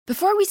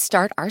Before we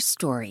start our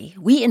story,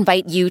 we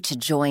invite you to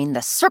join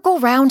the Circle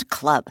Round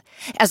Club.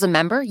 As a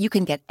member, you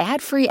can get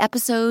ad-free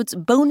episodes,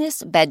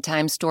 bonus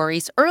bedtime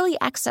stories, early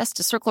access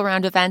to Circle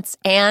Round events,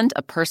 and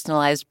a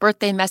personalized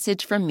birthday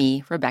message from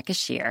me, Rebecca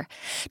Shear.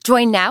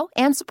 Join now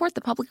and support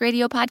the public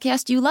radio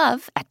podcast you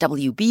love at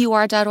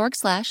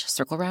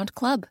wbur.org/Circle Round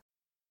Club.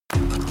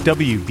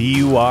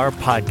 WBUR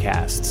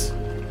Podcasts,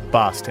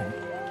 Boston.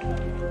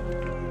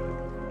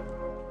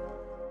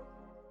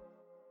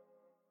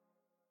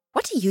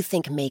 What do you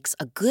think makes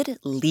a good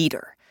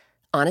leader?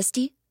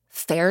 Honesty?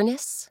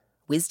 Fairness?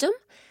 Wisdom?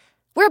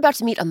 We're about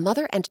to meet a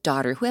mother and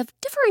daughter who have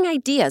differing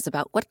ideas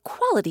about what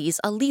qualities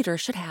a leader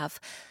should have.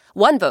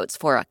 One votes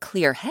for a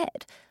clear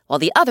head, while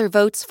the other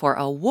votes for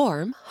a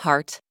warm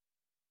heart.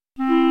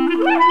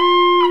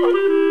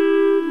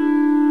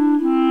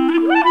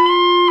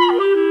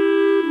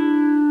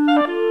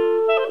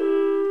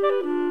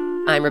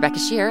 I'm Rebecca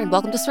Shear, and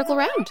welcome to Circle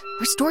Round,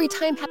 where story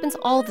time happens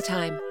all the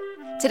time.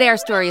 Today our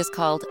story is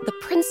called The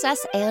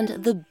Princess and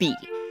the Bee.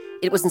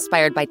 It was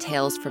inspired by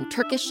tales from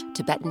Turkish,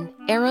 Tibetan,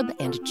 Arab,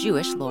 and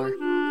Jewish lore.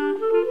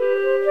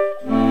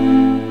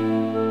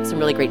 Some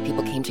really great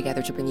people came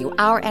together to bring you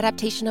our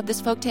adaptation of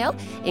this folktale,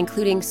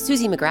 including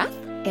Suzie McGrath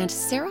and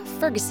Sarah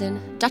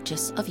Ferguson,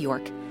 Duchess of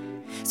York.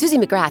 Suzie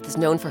McGrath is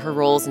known for her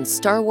roles in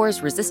Star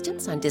Wars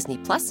Resistance on Disney+,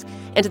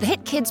 and the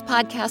hit kids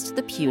podcast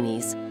The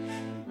Punies.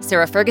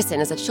 Sarah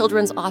Ferguson is a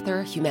children's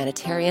author,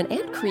 humanitarian,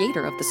 and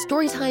creator of the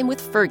Storytime with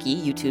Fergie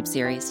YouTube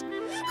series.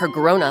 Her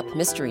grown-up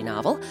mystery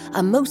novel,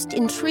 A Most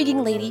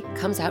Intriguing Lady,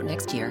 comes out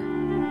next year.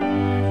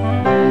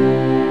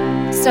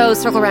 So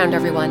circle around,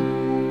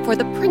 everyone, for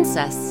The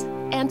Princess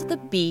and the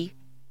Bee.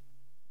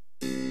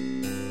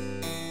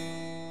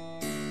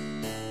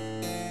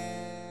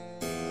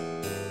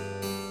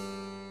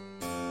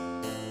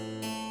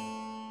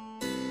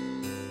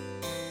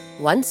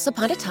 Once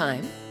upon a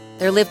time,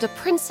 there lived a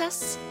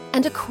princess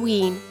and a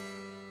queen,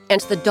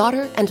 and the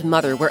daughter and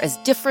mother were as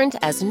different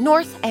as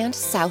north and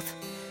south.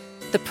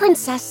 The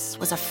princess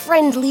was a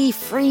friendly,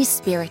 free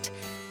spirit.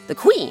 The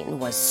queen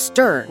was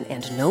stern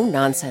and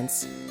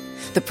no-nonsense.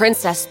 The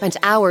princess spent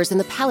hours in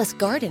the palace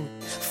garden,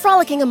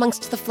 frolicking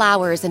amongst the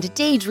flowers and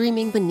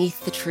daydreaming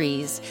beneath the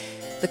trees.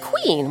 The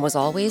queen was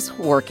always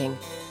working,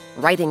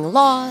 writing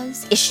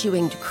laws,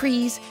 issuing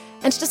decrees,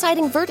 and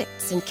deciding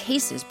verdicts in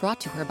cases brought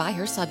to her by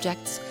her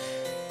subjects.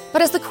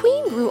 But as the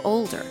queen grew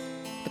older,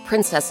 the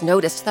princess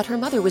noticed that her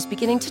mother was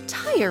beginning to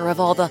tire of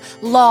all the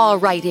law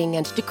writing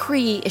and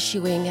decree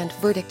issuing and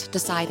verdict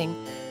deciding.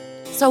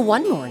 So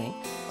one morning,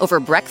 over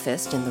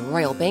breakfast in the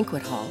royal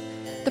banquet hall,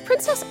 the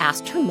princess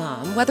asked her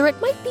mom whether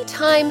it might be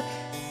time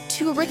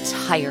to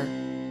retire.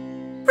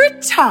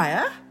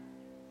 Retire?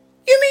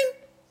 You mean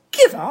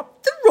give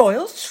up the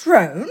royal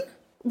throne?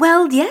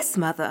 Well, yes,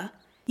 Mother.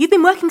 You've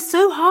been working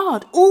so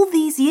hard all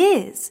these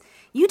years.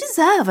 You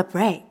deserve a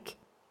break.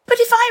 But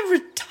if I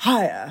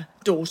retire,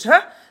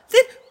 daughter,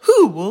 then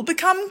who will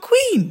become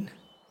queen?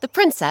 The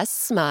princess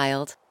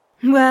smiled.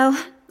 Well,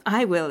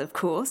 I will, of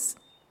course.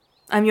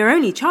 I'm your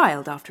only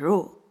child, after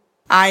all.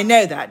 I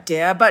know that,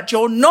 dear, but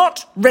you're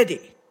not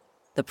ready.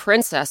 The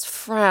princess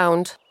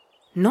frowned.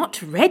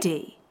 Not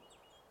ready?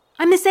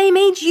 I'm the same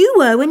age you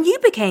were when you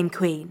became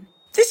queen.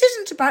 This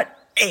isn't about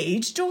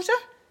age, daughter.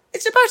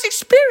 It's about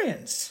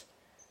experience.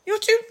 You're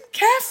too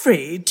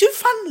carefree, too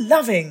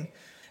fun-loving.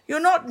 You're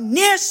not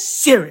near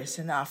serious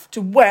enough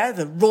to wear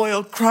the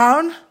royal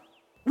crown.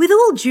 With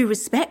all due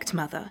respect,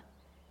 Mother,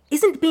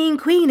 isn't being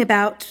queen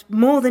about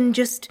more than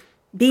just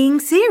being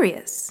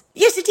serious?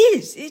 Yes, it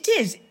is. It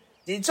is.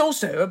 It's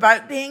also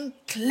about being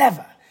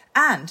clever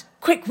and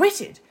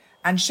quick-witted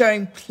and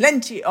showing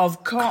plenty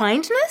of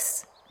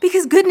kindness?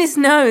 Because goodness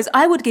knows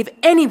I would give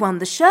anyone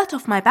the shirt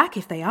off my back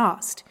if they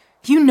asked.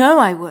 You know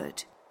I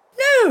would.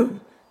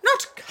 No,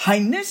 not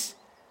kindness.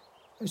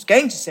 I was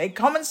going to say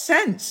common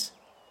sense.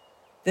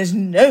 There's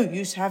no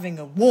use having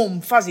a warm,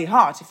 fuzzy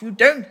heart if you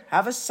don't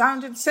have a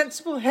sound and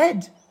sensible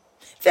head.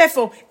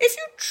 Therefore, if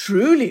you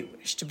truly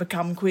wish to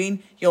become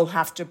queen, you'll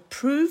have to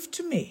prove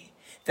to me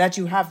that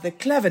you have the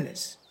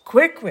cleverness,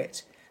 quick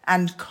wit,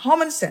 and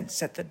common sense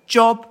that the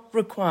job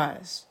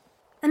requires.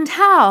 And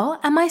how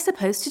am I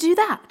supposed to do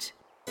that?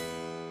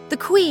 The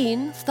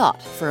queen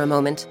thought for a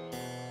moment.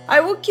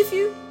 I will give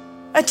you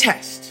a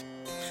test.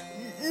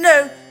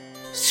 No,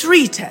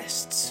 3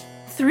 tests.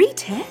 3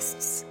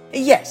 tests?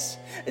 Yes.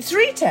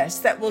 3 tests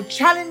that will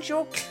challenge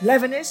your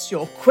cleverness,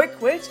 your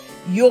quick wit,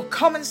 your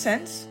common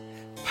sense.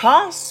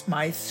 Pass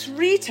my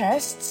 3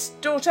 tests,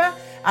 daughter,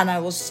 and I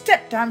will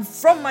step down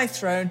from my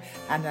throne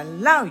and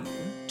allow you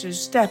to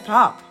step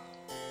up.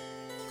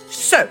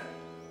 So,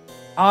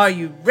 are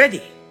you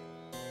ready?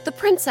 The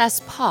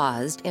princess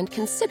paused and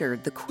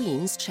considered the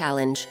queen's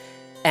challenge.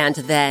 And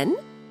then...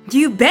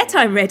 You bet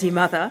I'm ready,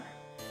 Mother.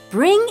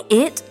 Bring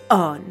it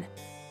on.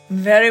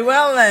 Very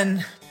well,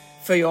 then.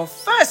 For your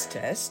first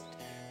test,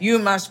 you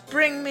must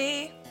bring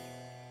me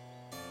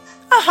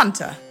a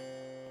hunter.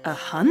 A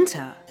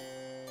hunter?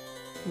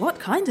 What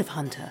kind of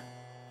hunter?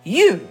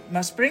 You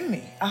must bring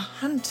me a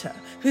hunter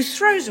who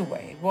throws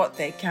away what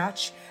they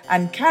catch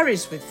and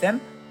carries with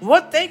them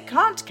what they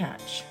can't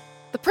catch.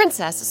 The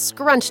princess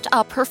scrunched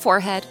up her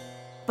forehead.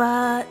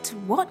 But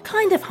what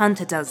kind of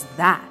hunter does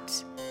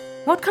that?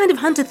 What kind of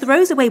hunter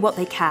throws away what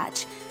they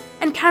catch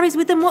and carries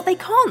with them what they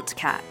can't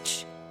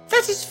catch?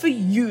 That is for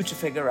you to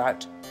figure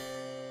out.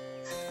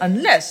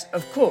 Unless,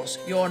 of course,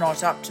 you're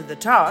not up to the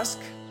task.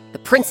 The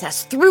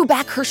princess threw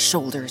back her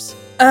shoulders.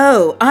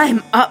 Oh,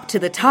 I'm up to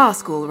the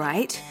task, all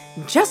right.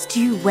 Just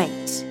you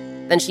wait.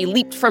 Then she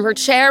leaped from her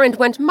chair and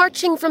went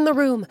marching from the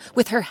room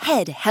with her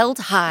head held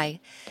high.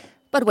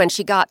 But when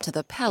she got to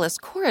the palace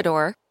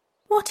corridor...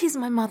 What is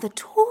my mother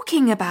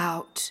talking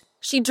about?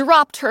 She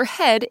dropped her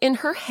head in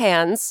her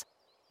hands.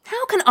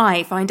 How can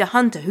I find a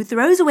hunter who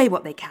throws away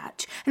what they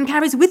catch and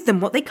carries with them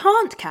what they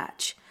can't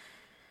catch?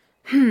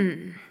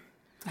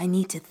 I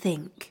need to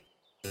think.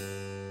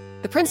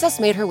 The princess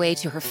made her way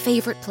to her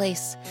favorite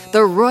place,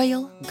 the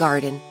royal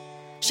garden.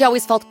 She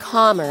always felt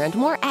calmer and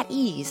more at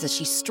ease as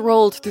she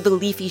strolled through the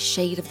leafy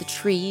shade of the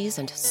trees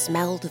and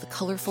smelled the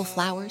colorful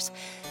flowers.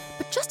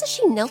 But just as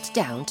she knelt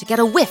down to get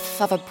a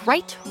whiff of a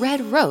bright red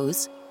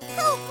rose...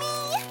 Help me!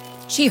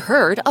 She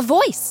heard a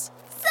voice.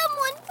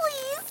 Someone,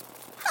 please!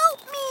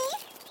 Help me!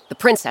 The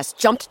princess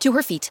jumped to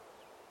her feet.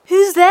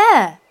 Who's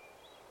there?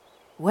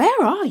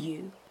 Where are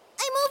you?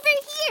 I'm over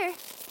here,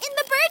 in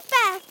the bird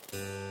bath.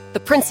 The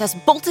princess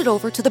bolted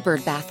over to the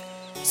bird bath.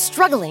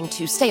 Struggling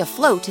to stay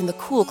afloat in the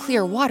cool,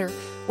 clear water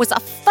was a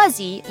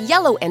fuzzy,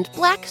 yellow and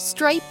black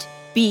striped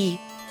bee.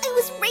 I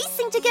was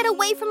racing to get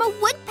away from a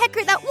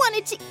woodpecker that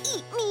wanted to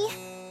eat me.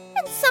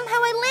 And somehow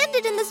I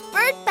landed in this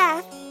bird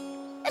bath.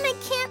 And I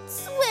can't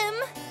swim.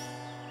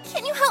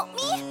 Can you help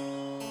me?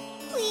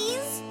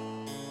 Please?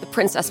 The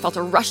princess felt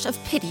a rush of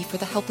pity for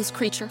the helpless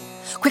creature.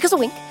 Quick as a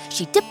wink,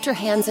 she dipped her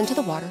hands into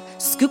the water,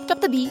 scooped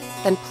up the bee,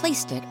 then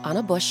placed it on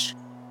a bush.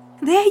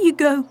 There you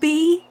go,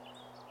 bee.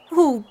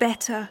 All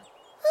better.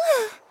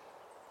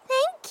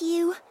 Thank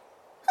you.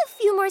 A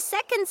few more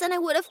seconds and I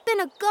would have been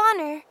a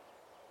goner.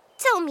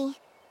 Tell me,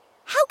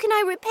 how can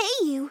I repay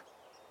you?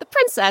 The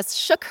princess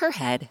shook her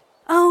head.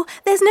 Oh,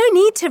 there's no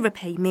need to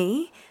repay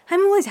me.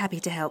 I'm always happy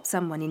to help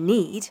someone in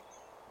need.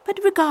 But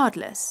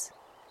regardless,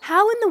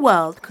 how in the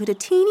world could a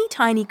teeny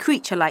tiny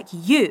creature like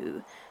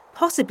you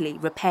possibly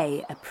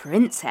repay a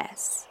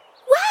princess?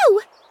 Wow!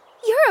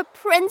 You're a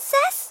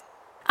princess?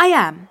 I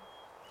am.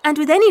 And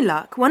with any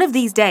luck, one of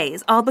these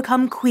days I'll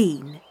become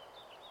queen.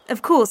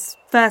 Of course,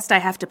 first I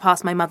have to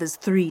pass my mother's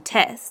 3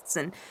 tests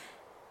and...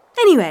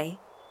 Anyway,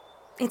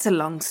 it's a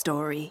long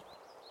story.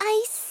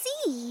 I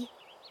see.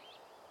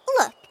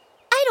 Look,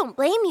 I don't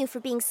blame you for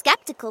being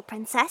skeptical,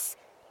 Princess.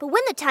 But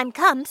when the time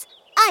comes,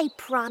 I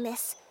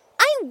promise,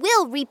 I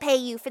will repay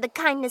you for the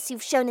kindness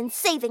you've shown in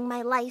saving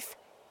my life.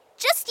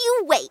 Just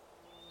you wait.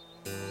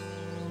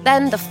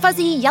 Then the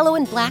fuzzy yellow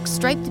and black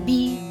striped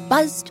bee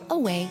buzzed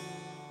away.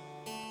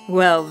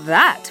 Well,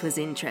 that was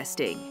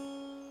interesting.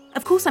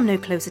 Of course, I'm no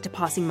closer to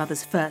passing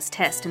Mother's first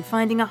test and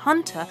finding a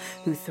hunter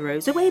who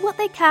throws away what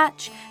they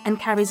catch and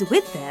carries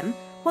with them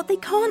what they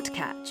can't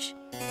catch.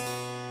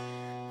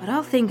 But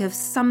I'll think of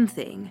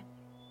something.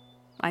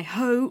 I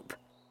hope.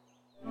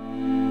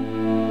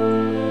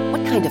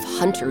 What kind of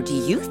hunter do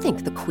you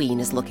think the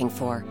queen is looking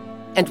for?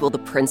 And will the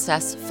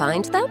princess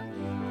find them?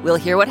 We'll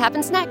hear what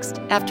happens next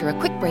after a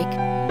quick break.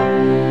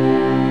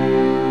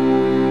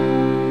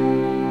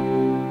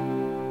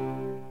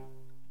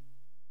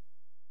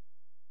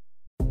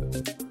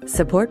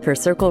 Support for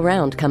Circle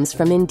Round comes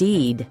from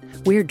Indeed.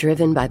 We're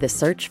driven by the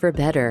search for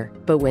better.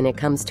 But when it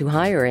comes to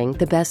hiring,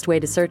 the best way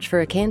to search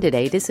for a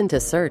candidate isn't to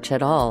search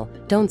at all.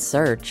 Don't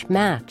search,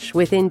 match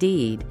with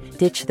Indeed.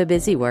 Ditch the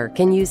busy work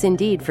and use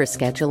Indeed for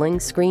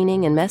scheduling,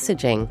 screening, and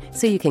messaging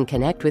so you can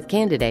connect with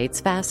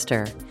candidates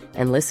faster.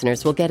 And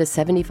listeners will get a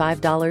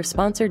 $75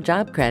 sponsored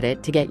job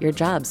credit to get your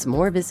jobs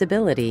more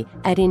visibility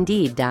at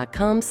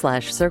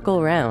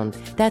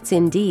Indeed.com/circleround. That's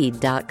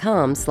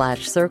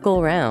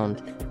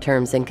Indeed.com/circleround.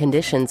 Terms and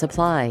conditions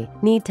apply.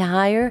 Need to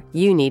hire?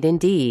 You need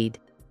Indeed.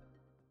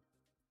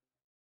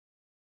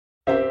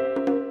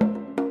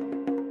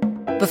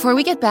 Before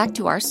we get back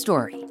to our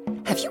story,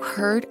 have you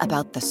heard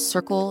about the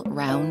Circle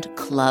Round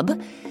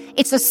Club?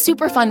 It's a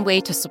super fun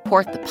way to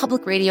support the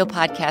public radio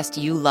podcast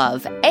you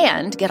love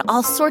and get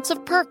all sorts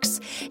of perks,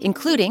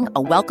 including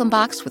a welcome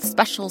box with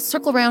special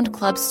Circle Round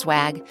Club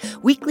swag,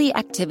 weekly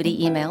activity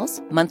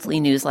emails,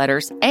 monthly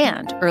newsletters,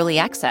 and early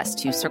access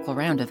to Circle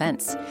Round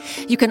events.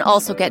 You can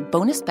also get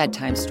bonus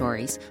bedtime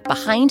stories,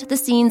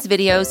 behind-the-scenes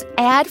videos,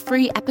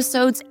 ad-free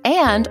episodes,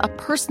 and a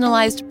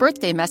personalized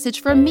birthday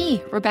message from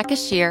me, Rebecca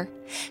Shear.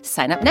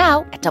 Sign up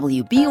now at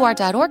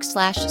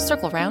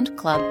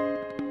wbur.org/circleroundclub.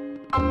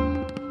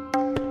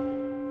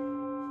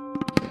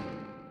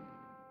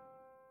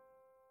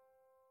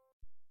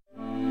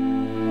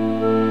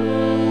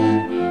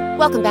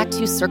 Welcome back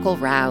to Circle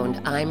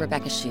Round. I'm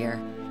Rebecca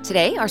Shear.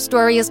 Today, our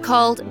story is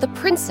called The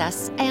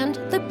Princess and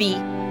the Bee.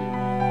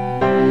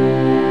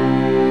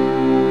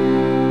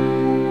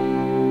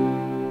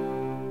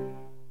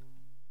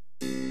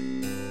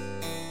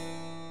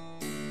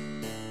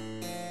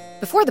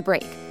 Before the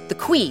break, the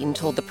queen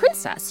told the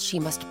princess she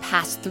must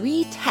pass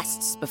 3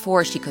 tests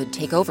before she could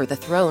take over the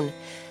throne.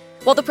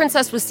 While the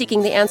princess was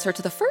seeking the answer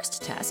to the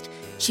first test,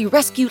 she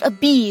rescued a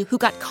bee who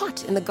got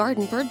caught in the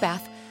garden bird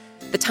bath.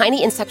 The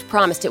tiny insect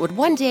promised it would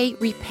one day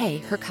repay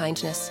her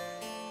kindness.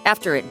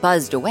 After it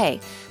buzzed away,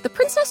 the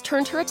princess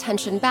turned her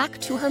attention back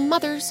to her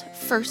mother's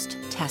first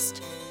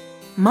test.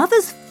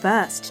 Mother's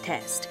first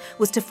test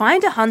was to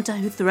find a hunter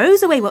who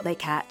throws away what they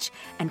catch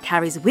and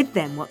carries with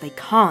them what they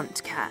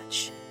can't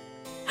catch.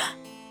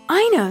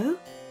 I know.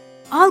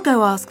 I'll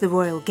go ask the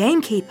royal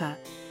gamekeeper.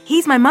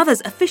 He's my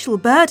mother's official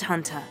bird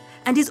hunter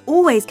and is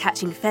always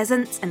catching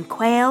pheasants and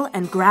quail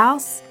and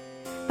grouse.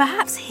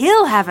 Perhaps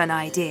he'll have an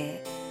idea.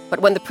 But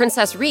when the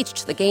princess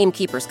reached the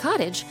gamekeeper's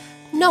cottage,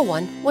 no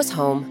one was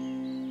home.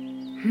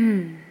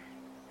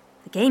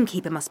 The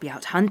gamekeeper must be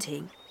out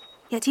hunting,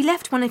 yet he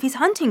left one of his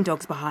hunting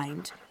dogs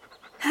behind.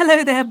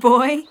 Hello there,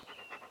 boy.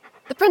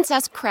 The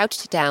princess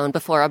crouched down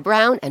before a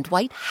brown and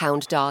white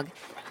hound dog.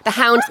 The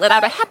hound let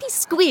out a happy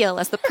squeal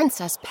as the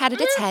princess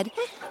patted its head.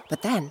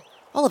 But then,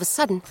 all of a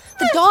sudden,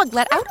 the dog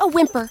let out a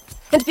whimper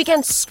and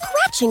began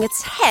scratching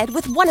its head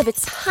with one of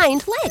its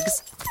hind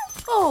legs.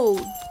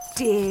 Oh,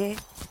 dear.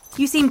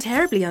 You seem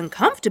terribly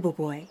uncomfortable,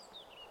 boy.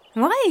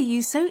 Why are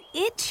you so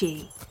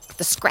itchy?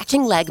 The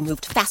scratching leg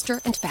moved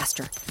faster and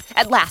faster.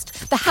 At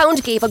last, the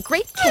hound gave a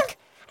great kick,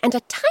 and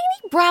a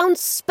tiny brown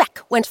speck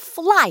went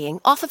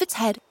flying off of its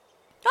head.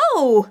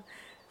 Oh,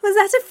 was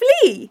that a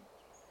flea?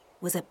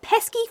 Was a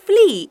pesky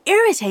flea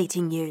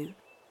irritating you?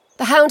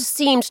 The hound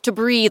seemed to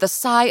breathe a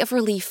sigh of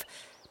relief,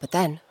 but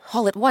then,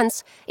 all at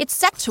once, it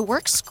set to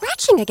work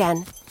scratching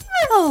again.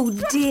 Oh,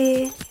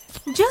 dear.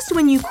 Just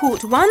when you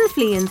caught one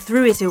flea and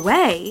threw it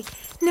away,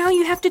 now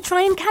you have to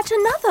try and catch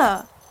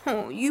another.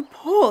 Oh, you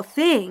poor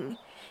thing.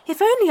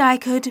 If only I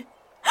could...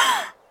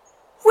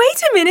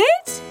 Wait a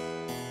minute!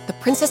 The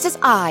princess's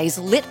eyes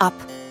lit up.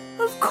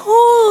 Of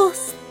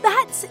course,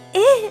 that's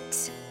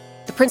it.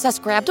 The princess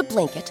grabbed a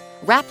blanket,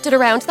 wrapped it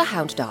around the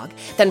hound dog,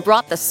 then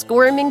brought the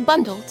squirming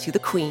bundle to the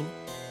queen.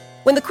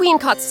 When the queen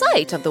caught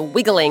sight of the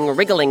wiggling,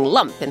 wriggling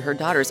lump in her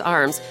daughter's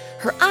arms,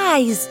 her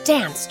eyes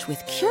danced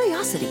with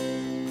curiosity.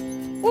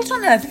 What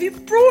on earth have you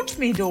brought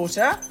me,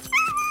 daughter?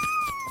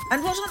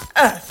 And what on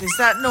earth is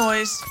that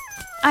noise?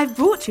 I've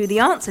brought you the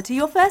answer to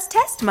your first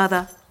test,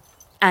 Mother.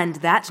 And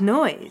that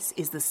noise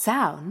is the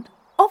sound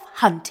of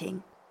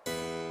hunting.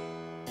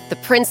 The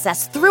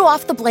princess threw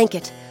off the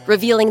blanket,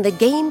 revealing the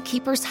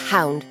gamekeeper's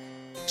hound.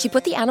 She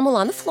put the animal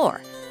on the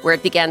floor, where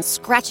it began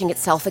scratching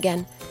itself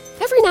again.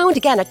 Every now and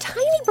again, a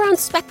tiny brown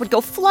speck would go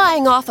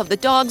flying off of the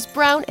dog's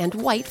brown and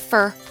white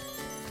fur.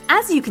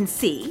 As you can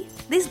see,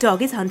 this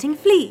dog is hunting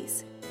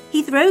fleas.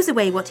 He throws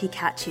away what he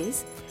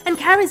catches and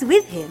carries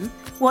with him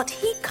what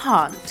he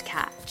can't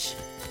catch.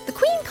 The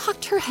queen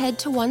cocked her head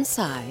to one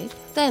side,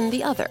 then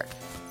the other.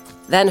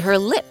 Then her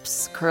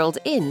lips curled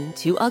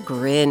into a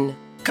grin.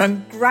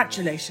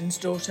 Congratulations,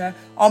 daughter,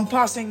 on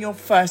passing your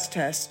first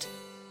test.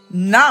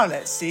 Now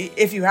let's see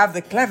if you have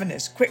the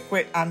cleverness, quick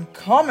wit, and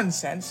common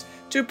sense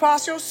to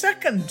pass your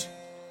second.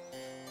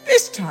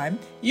 This time,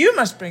 you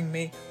must bring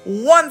me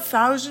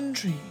 1,000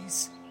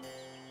 trees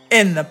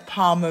in the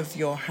palm of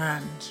your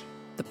hand.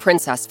 The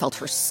princess felt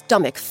her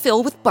stomach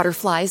fill with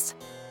butterflies.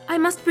 I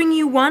must bring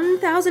you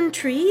 1,000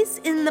 trees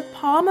in the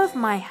palm of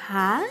my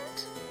hand?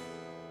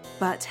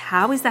 But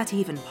how is that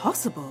even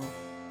possible?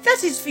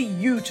 That is for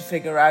you to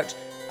figure out,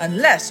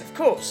 unless, of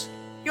course,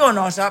 you're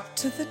not up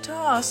to the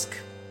task.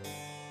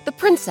 The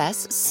princess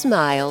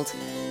smiled.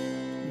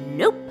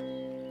 Nope.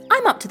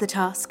 I'm up to the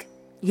task.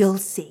 You'll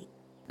see.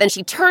 Then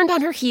she turned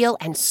on her heel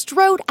and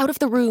strode out of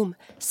the room,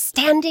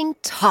 standing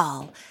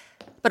tall.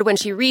 But when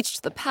she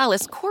reached the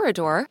palace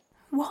corridor...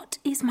 What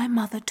is my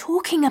mother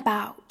talking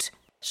about?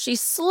 She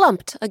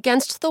slumped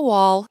against the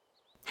wall.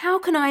 How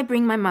can I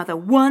bring my mother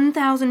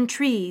 1,000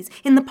 trees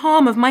in the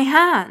palm of my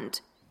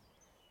hand?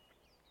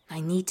 I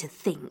need to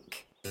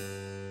think.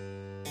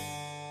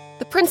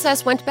 The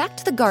princess went back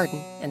to the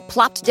garden and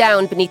plopped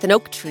down beneath an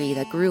oak tree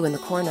that grew in the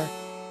corner.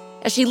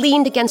 As she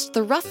leaned against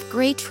the rough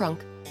gray trunk,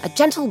 a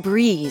gentle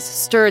breeze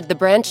stirred the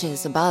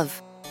branches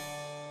above.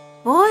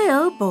 Boy,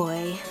 oh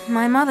boy,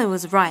 my mother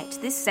was right.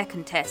 This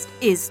second test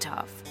is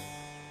tough.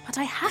 But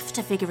I have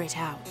to figure it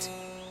out.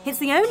 It's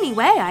the only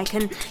way I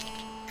can...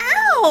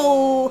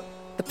 Ow!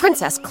 The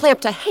princess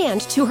clamped a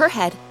hand to her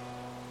head.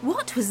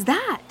 What was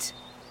that?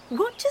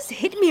 What just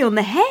hit me on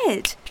the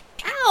head?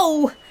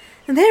 Ow!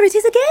 There it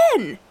is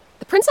again!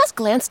 The princess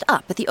glanced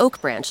up at the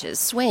oak branches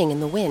swaying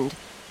in the wind.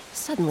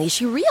 Suddenly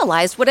she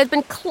realized what had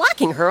been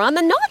clacking her on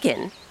the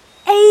noggin.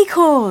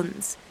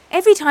 Acorns!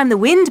 Every time the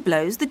wind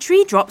blows, the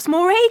tree drops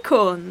more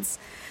acorns.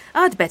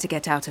 I'd better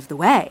get out of the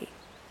way.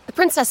 The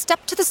princess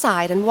stepped to the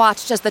side and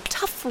watched as the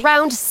tough,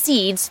 round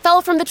seeds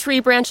fell from the tree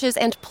branches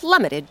and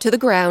plummeted to the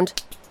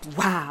ground.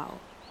 Wow.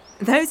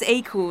 Those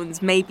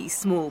acorns may be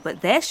small,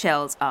 but their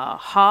shells are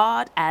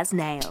hard as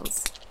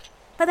nails.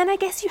 But then I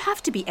guess you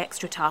have to be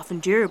extra tough and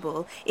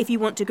durable if you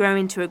want to grow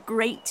into a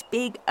great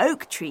big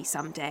oak tree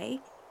someday.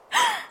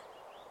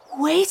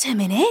 Wait a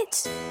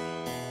minute.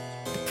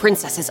 The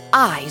princess's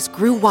eyes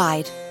grew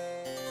wide.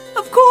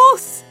 Of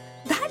course!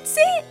 That's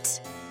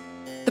it!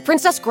 The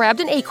princess grabbed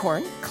an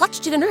acorn,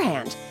 clutched it in her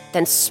hand,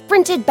 then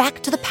sprinted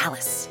back to the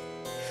palace.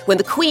 When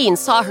the queen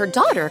saw her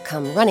daughter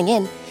come running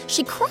in,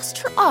 she crossed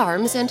her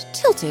arms and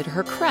tilted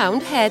her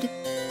crowned head.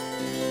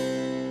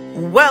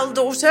 Well,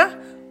 daughter,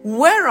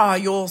 where are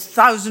your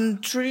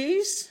 1,000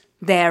 trees?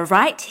 They're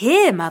right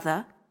here,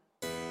 Mother.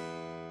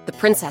 The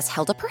princess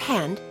held up her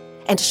hand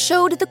and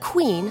showed the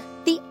queen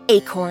the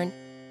acorn.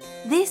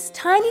 This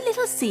tiny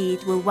little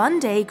seed will one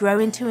day grow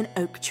into an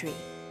oak tree.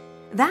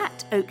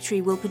 That oak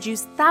tree will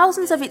produce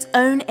thousands of its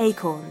own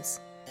acorns.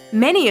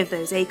 Many of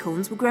those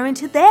acorns will grow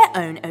into their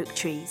own oak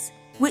trees,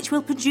 which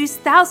will produce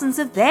thousands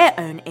of their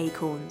own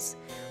acorns,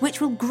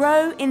 which will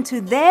grow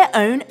into their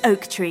own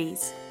oak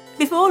trees.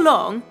 Before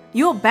long,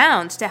 you're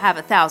bound to have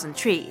 1,000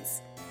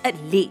 trees,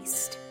 at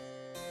least.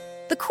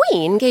 The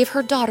queen gave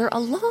her daughter a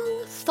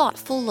long,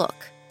 thoughtful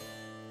look.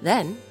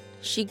 Then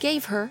she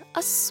gave her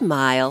a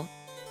smile.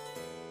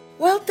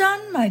 Well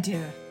done, my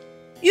dear.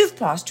 You've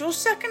passed your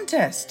second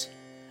test.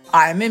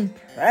 I am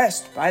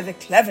impressed by the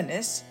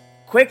cleverness,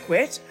 quick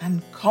wit,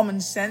 and common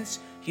sense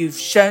you've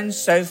shown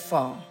so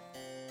far.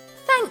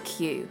 Thank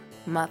you,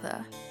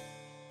 Mother.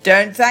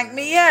 Don't thank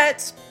me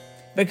yet,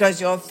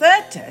 because your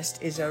third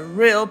test is a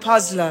real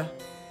puzzler,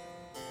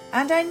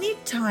 and I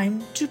need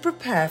time to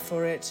prepare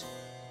for it.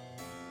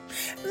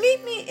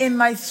 Meet me in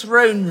my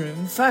throne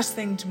room first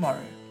thing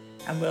tomorrow,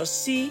 and we'll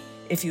see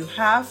if you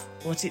have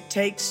what it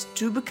takes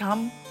to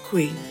become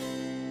queen.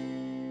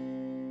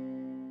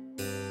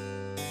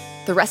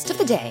 The rest of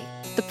the day,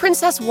 the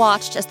princess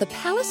watched as the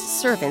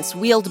palace servants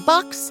wheeled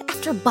box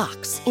after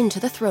box into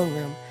the throne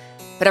room.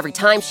 But every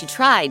time she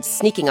tried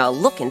sneaking a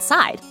look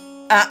inside,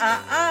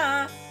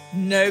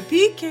 no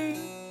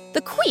peeking.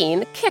 The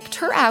queen kicked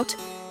her out.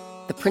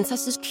 The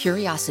princess's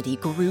curiosity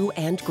grew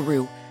and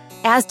grew,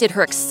 as did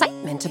her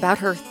excitement about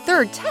her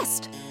third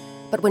test.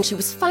 But when she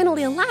was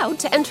finally allowed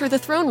to enter the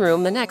throne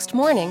room the next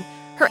morning,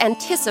 her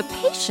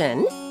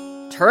anticipation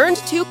turned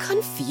to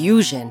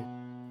confusion.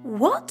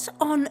 What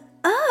on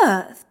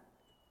earth?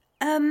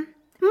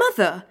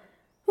 Mother,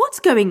 what's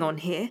going on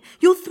here?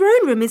 Your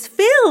throne room is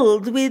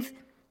filled with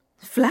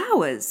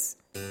flowers.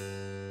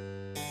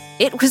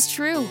 It was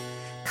true.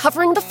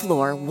 Covering the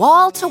floor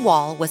wall to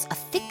wall was a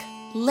thick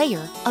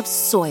layer of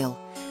soil.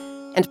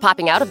 And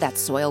popping out of that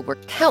soil were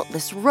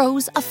countless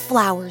rows of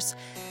flowers.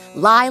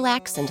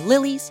 Lilacs and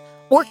lilies,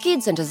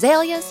 orchids and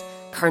azaleas,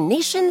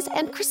 carnations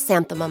and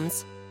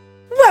chrysanthemums.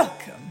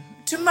 Welcome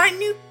to my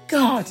new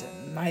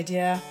garden, my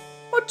dear.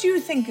 What do you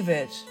think of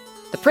it?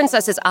 The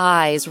princess's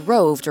eyes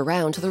roved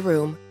around the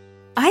room.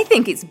 I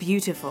think it's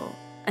beautiful,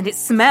 and it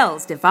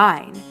smells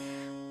divine.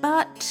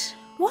 But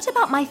what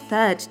about my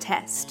third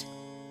test?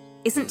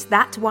 Isn't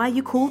that why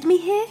you called me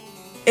here?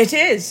 It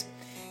is.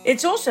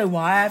 It's also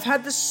why I've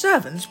had the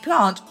servants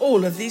plant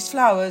all of these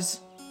flowers.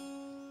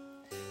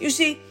 You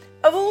see,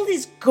 of all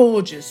these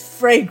gorgeous,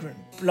 fragrant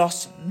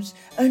blossoms,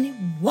 only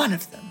one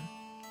of them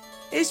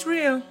is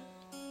real.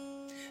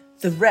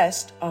 The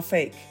rest are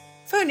fake,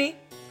 phony,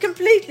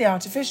 completely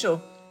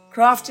artificial,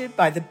 crafted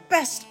by the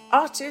best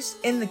artists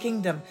in the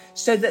kingdom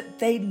so that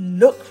they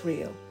look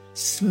real,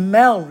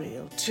 smell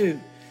real too.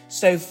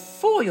 So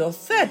for your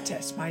third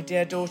test, my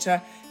dear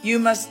daughter, you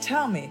must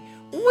tell me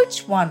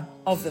which one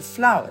of the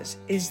flowers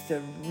is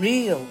the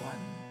real one,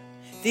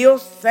 the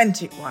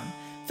authentic one,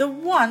 the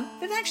one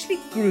that actually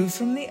grew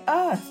from the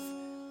earth,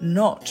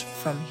 not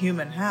from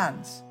human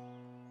hands.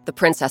 The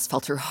princess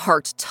felt her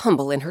heart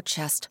tumble in her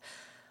chest.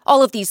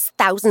 All of these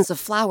thousands of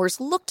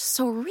flowers looked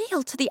so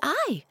real to the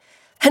eye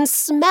and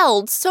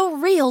smelled so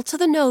real to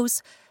the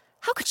nose.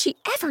 How could she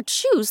ever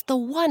choose the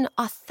one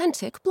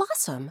authentic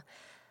blossom?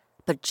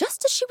 But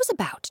just as she was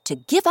about to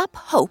give up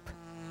hope,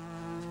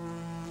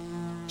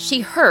 she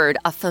heard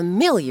a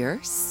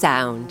familiar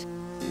sound.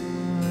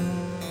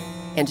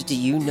 And do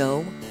you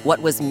know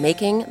what was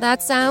making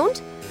that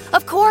sound?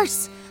 Of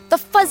course, the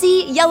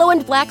fuzzy yellow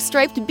and black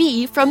striped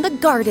bee from the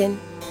garden.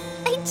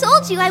 I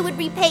told you I would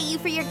repay you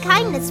for your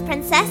kindness,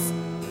 Princess.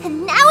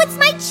 And now it's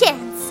my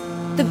chance.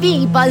 The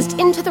bee buzzed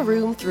into the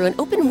room through an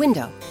open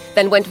window,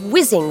 then went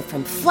whizzing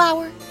from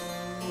flower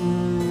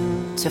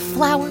to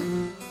flower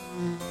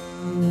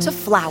to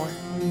flower,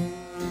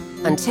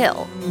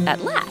 until,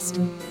 at last,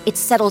 it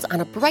settled on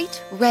a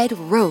bright red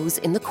rose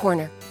in the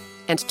corner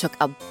and took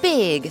a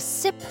big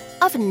sip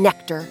of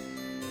nectar.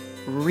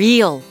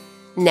 Real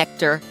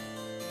nectar.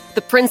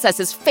 The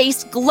princess's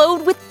face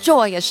glowed with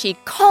joy as she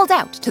called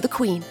out to the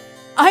queen.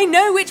 I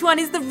know which one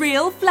is the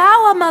real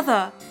flower,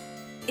 Mother.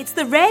 It's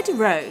the red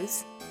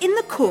rose in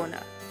the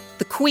corner.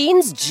 The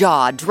queen's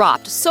jaw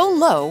dropped so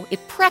low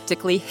it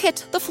practically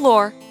hit the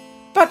floor.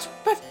 But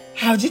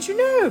how did you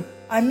know?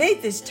 I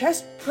made this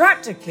test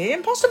practically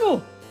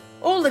impossible.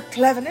 All the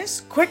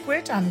cleverness, quick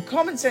wit, and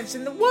common sense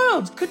in the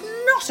world could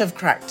not have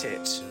cracked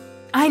it.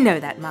 I know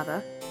that,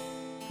 Mother.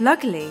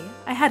 Luckily,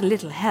 I had a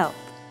little help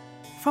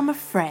from a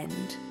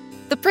friend.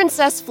 The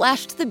princess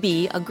flashed the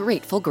bee a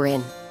grateful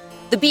grin.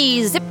 The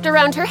bee zipped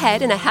around her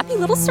head in a happy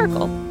little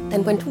circle,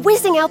 then went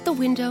whizzing out the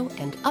window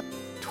and up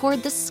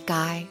toward the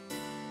sky.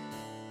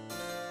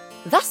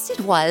 Thus it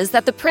was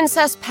that the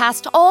princess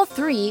passed all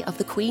 3 of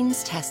the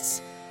queen's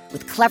tests,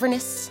 with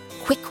cleverness,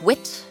 quick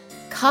wit,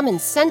 common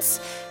sense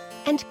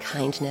and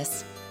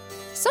kindness.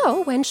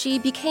 So when she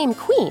became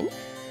queen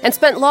and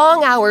spent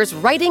long hours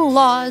writing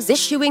laws,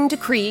 issuing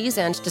decrees,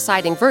 and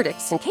deciding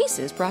verdicts in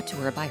cases brought to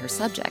her by her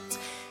subjects,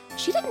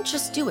 she didn't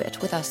just do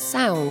it with a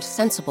sound,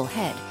 sensible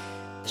head.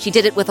 She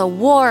did it with a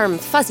warm,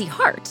 fuzzy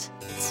heart,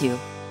 too.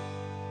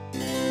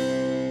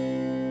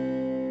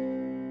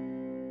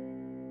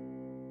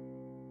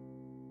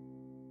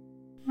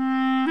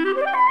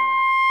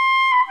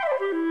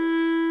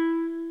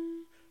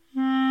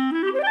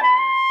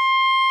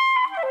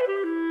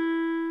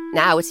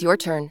 Now it's your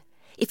turn.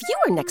 If you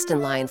were next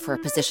in line for a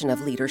position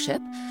of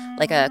leadership,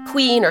 like a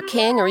queen or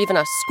king or even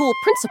a school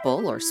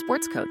principal or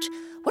sports coach,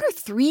 what are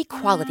 3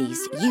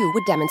 qualities you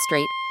would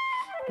demonstrate?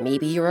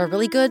 Maybe you're a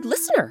really good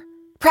listener.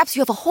 Perhaps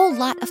you have a whole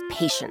lot of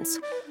patience.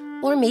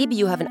 Or maybe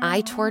you have an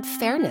eye toward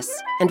fairness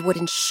and would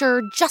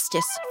ensure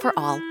justice for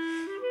all.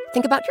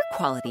 Think about your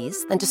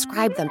qualities, then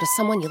describe them to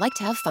someone you like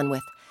to have fun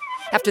with.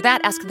 After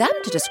that, ask them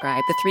to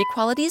describe the 3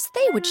 qualities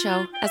they would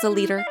show as a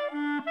leader.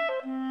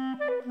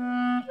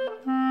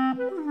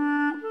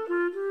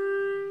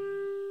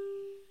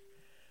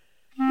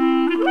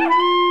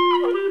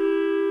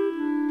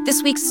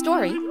 This week's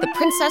story, The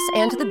Princess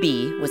and the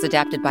Bee, was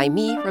adapted by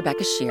me,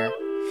 Rebecca Shear.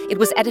 It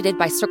was edited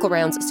by Circle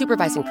Round's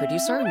supervising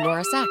producer,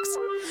 Nora Sachs.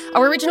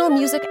 Our original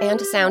music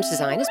and sound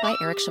design is by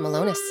Eric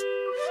Shimalonis.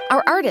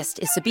 Our artist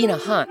is Sabina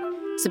Hahn.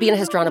 Sabina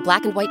has drawn a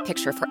black and white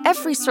picture for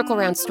every Circle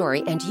Round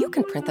story, and you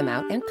can print them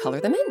out and color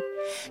them in.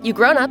 You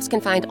grown-ups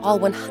can find all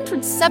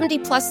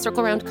 170-plus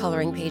Circle Round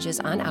coloring pages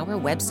on our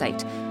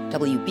website,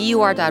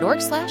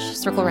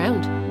 wbur.org/Circle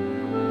Round.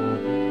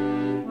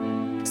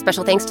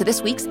 Special thanks to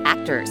this week's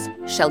actors,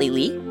 Shelley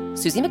Lee,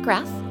 Suzie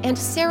McGrath, and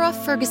Sarah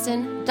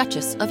Ferguson,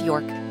 Duchess of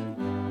York.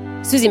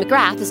 Suzie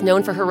McGrath is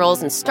known for her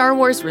roles in Star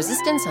Wars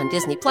Resistance on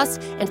Disney Plus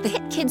and the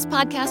hit kids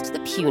podcast, The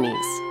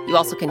Punies. You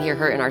also can hear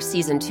her in our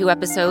Season 2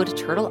 episode,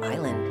 Turtle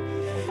Island.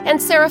 And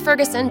Sarah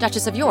Ferguson,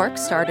 Duchess of York,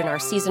 starred in our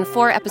Season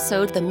 4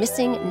 episode, The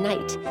Missing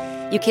Knight.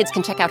 You kids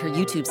can check out her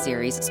YouTube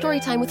series,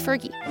 Storytime with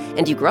Fergie.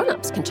 And you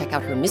grown-ups can check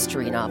out her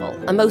mystery novel,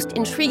 A Most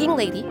Intriguing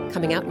Lady,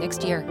 coming out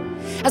next year.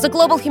 As a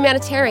global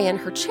humanitarian,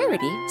 her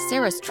charity,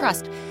 Sarah's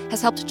Trust,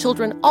 has helped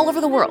children all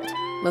over the world,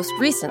 most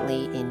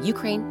recently in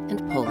Ukraine and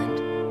Poland.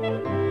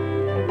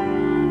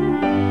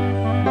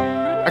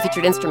 Our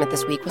featured instrument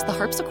this week was the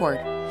harpsichord.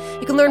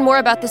 You can learn more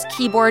about this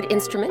keyboard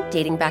instrument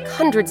dating back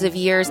hundreds of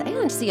years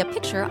and see a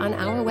picture on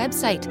our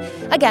website.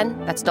 Again,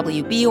 that's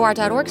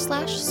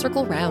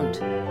wbur.org/Circle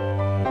Round.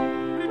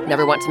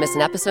 Never want to miss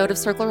an episode of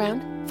Circle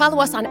Round? Follow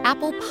us on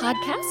Apple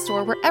Podcasts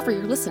or wherever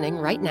you're listening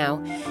right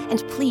now.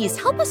 And please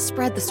help us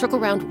spread the Circle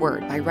Round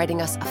word by writing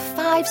us a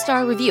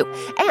 5-star review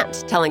and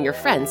telling your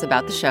friends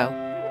about the show.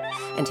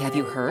 And have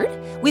you heard?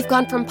 We've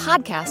gone from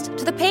podcast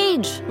to the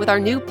page with our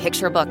new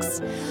picture books.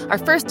 Our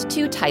first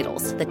 2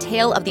 titles, The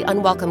Tale of the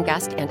Unwelcome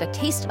Guest and A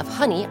Taste of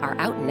Honey, are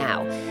out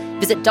now.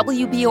 Visit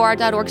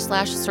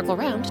wbur.org/Circle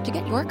Round to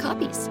get your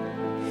copies.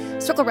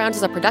 Circle Round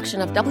is a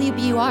production of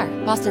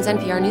WBUR, Boston's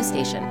NPR news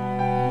station.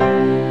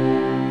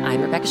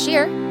 I'm Rebecca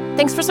Shear.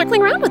 Thanks for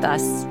circling around with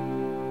us.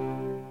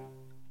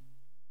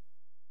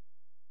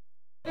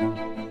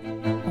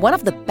 One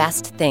of the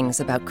best things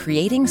about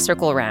creating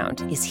Circle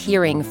Round is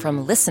hearing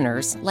from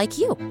listeners like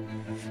you.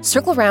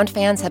 Circle Round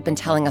fans have been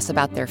telling us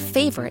about their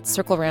favorite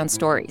Circle Round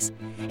stories,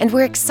 and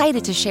we're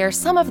excited to share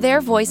some of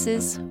their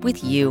voices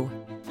with you.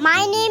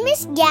 My name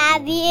is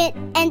Gabby,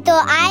 and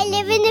though I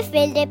live in the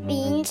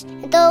Philippines,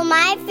 though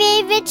my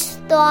favorite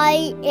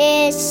story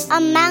is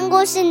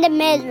Mangoes in the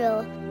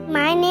Middle.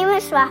 My name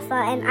is Rafa,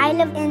 and I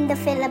live in the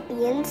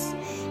Philippines,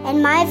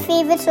 and my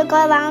favorite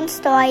Circle Round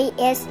story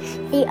is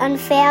The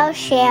Unfair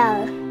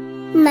Share.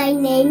 My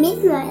name is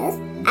Rose.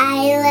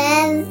 I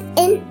live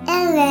in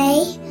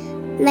LA.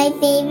 My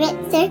favorite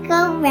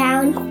Circle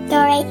Round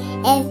story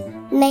is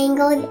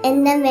Mangoes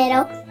in the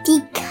Middle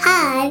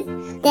because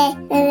the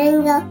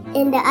mango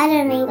and the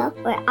other mango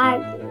were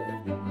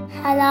arguing.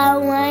 Hello,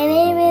 my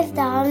name is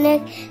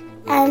Dominic,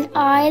 and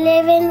I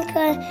live in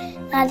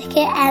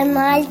Connecticut, and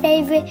my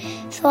favorite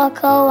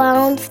Circle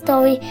Round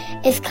story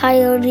is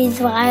Coyote's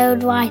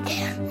Wild Ride.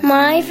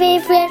 My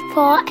favorite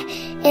part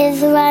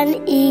is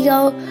when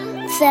Eagle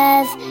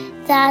says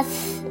that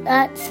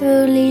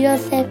true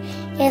leadership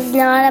is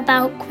not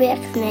about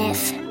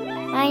quickness.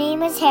 My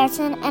name is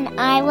Harrison, and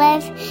I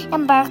live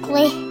in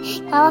Berkeley,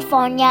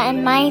 California,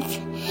 and my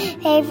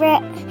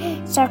favorite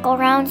Circle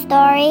Round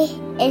story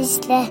is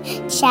the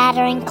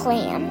Chattering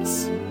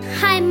Clams.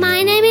 Hi,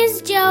 my name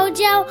is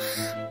Jojo.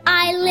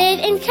 I live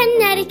in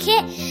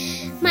Connecticut.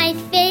 My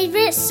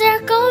favorite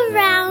Circle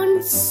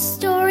Round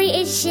story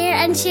is Share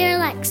and Share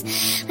Likes.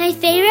 My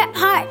favorite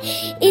part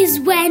is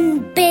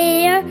when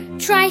Bear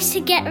tries to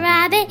get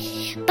Rabbit,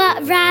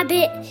 but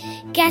Rabbit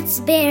gets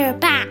Bear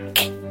back.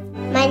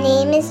 My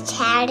name is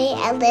Charity.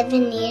 I live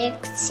in New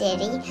York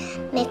City.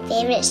 My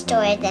favorite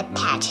story is The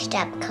Patched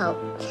Up Coat.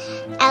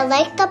 I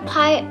like the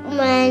part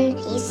when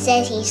he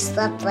said he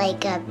slept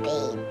like a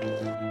baby.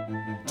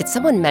 Did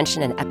someone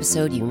mention an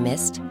episode you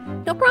missed?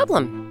 No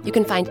problem. You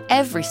can find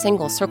every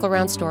single Circle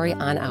Round story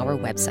on our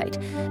website.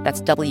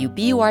 That's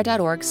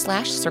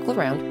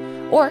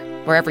wbur.org/circleround, or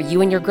wherever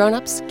you and your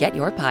grown-ups get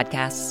your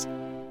podcasts.